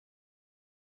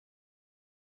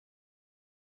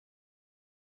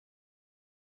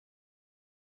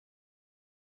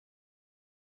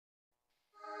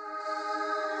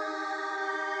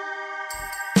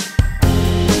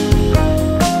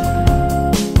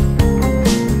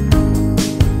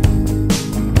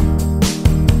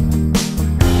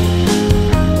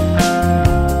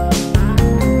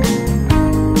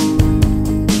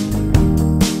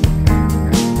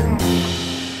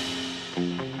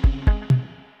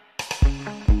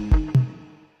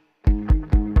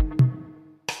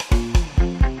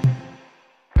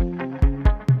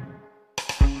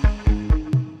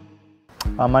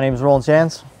My name is Roland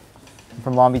Sands. I'm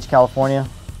from Long Beach, California.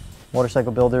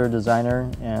 Motorcycle builder, designer,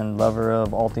 and lover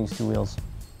of all things two wheels.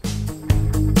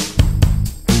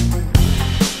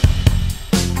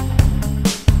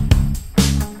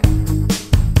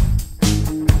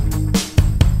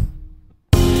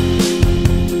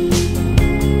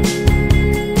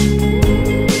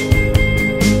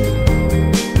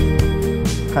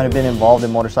 Kind of been involved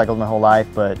in motorcycles my whole life,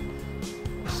 but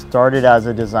started as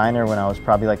a designer when I was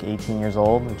probably like 18 years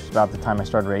old, which is about the time I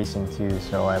started racing too.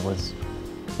 So I was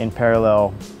in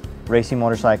parallel racing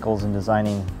motorcycles and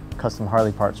designing custom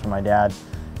Harley parts for my dad.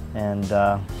 And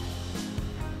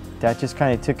that just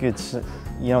kind of took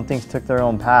things took their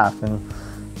own path. And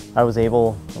I was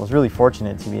really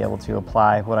fortunate to be able to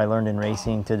apply what I learned in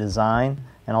racing to design,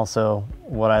 and also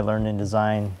what I learned in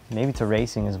design maybe to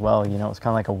racing as well. You know, it's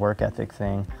kind of like a work ethic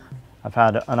thing. I've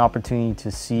had an opportunity to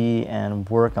see and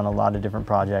work on a lot of different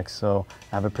projects, so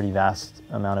I have a pretty vast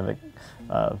amount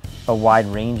of a wide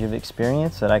range of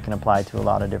experience that I can apply to a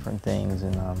lot of different things.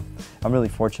 And I'm really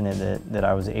fortunate that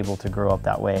I was able to grow up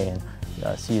that way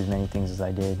and see as many things as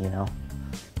I did, you know.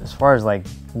 As far as like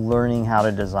learning how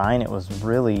to design, it was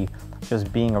really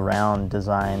just being around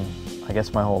design, I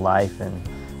guess, my whole life, and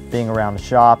being around the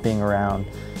shop, being around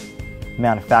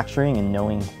manufacturing, and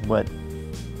knowing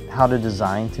how to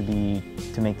design to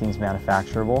make things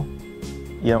manufacturable.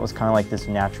 You know, it was kind of like this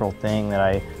natural thing that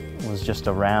I was just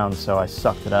around, so I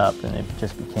sucked it up, and it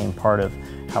just became part of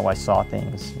how I saw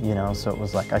things, you know. So it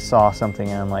was like I saw something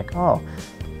and I'm like, oh,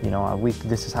 you know,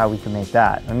 this is how we can make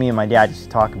that. And me and my dad used to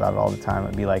talk about it all the time.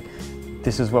 It'd be like,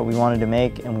 this is what we wanted to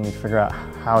make, and we would figure out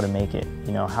how to make it.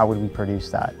 You know, how would we produce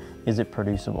that? Is it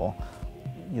producible?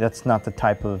 That's not the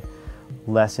type of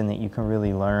lesson that you can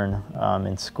really learn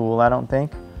in school, I don't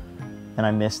think. And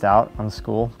I missed out on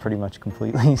school pretty much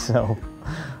completely, so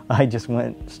I just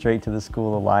went straight to the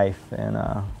school of life, and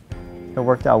it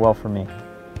worked out well for me.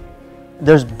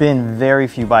 There's been very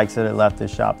few bikes that have left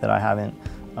this shop that I haven't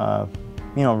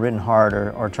you know, ridden hard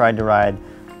or tried to ride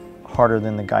harder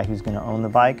than the guy who's going to own the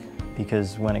bike,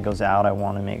 because when it goes out, I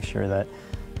want to make sure that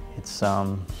it's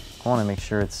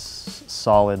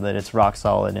solid, that it's rock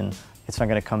solid, and it's not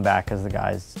going to come back because the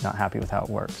guy's not happy with how it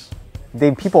works.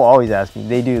 People always ask me,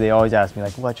 they always ask me,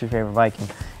 like, what's your favorite bike?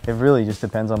 And it really just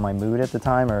depends on my mood at the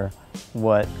time or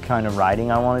what kind of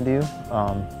riding I want to do.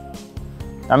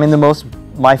 I mean,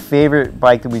 my favorite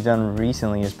bike that we've done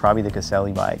recently is probably the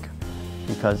Caselli bike,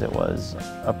 because it was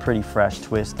a pretty fresh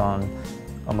twist on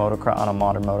a modern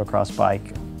motocross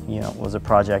bike. You know, it was a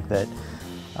project that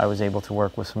I was able to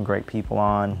work with some great people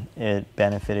on. It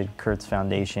benefited Kurt's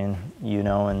foundation, you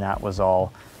know, and that was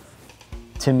all,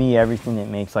 to me, everything that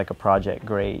makes like a project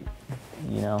great.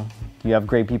 You know, you have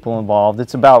great people involved.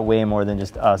 It's about way more than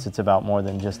just us. It's about more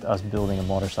than just us building a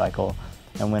motorcycle.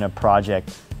 And when a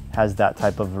project has that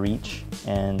type of reach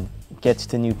and gets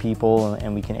to new people,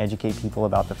 and we can educate people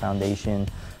about the foundation,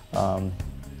 and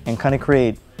kind of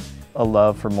create a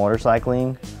love for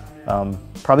motorcycling,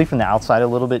 probably from the outside a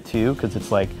little bit too, because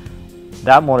it's like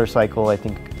that motorcycle, I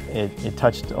think it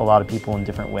touched a lot of people in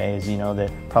different ways, you know,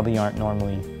 that probably aren't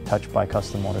normally touched by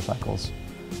custom motorcycles.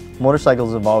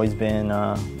 Motorcycles have always been,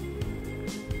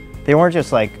 they weren't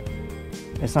just like,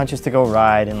 it's not just to go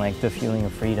ride and like the feeling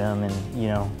of freedom and, you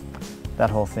know, that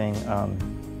whole thing. A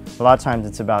lot of times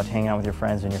it's about hanging out with your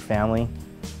friends and your family,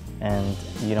 and,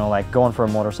 you know, like going for a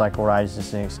motorcycle ride is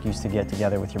just an excuse to get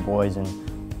together with your boys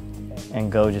and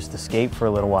go just escape for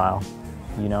a little while,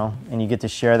 you know, and you get to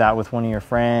share that with one of your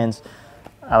friends.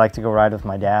 I like to go ride with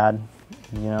my dad,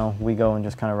 you know, we go and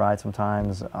just kind of ride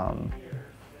sometimes.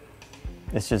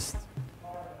 It's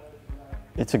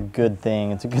a good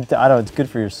thing. It's good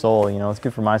for your soul, you know, it's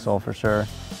good for my soul for sure.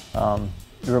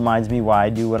 It reminds me why I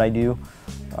do what I do,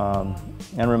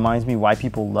 and reminds me why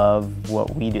people love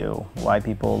what we do, why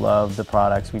people love the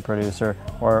products we produce,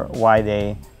 or why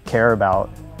they care about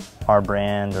our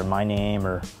brand or my name,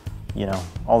 or, you know,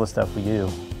 all the stuff we do.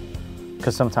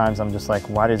 Because sometimes I'm just like,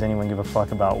 why does anyone give a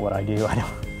fuck about what I do? I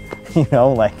don't, you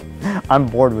know, like, I'm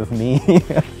bored with me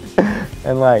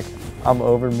and like, I'm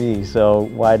over me, so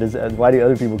why do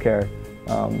other people care?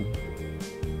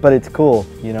 But it's cool,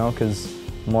 you know, because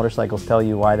motorcycles tell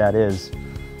you why that is.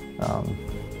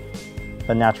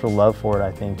 A natural love for it,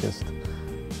 I think,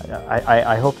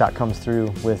 I hope that comes through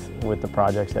with the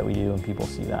projects that we do, and people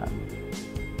see that.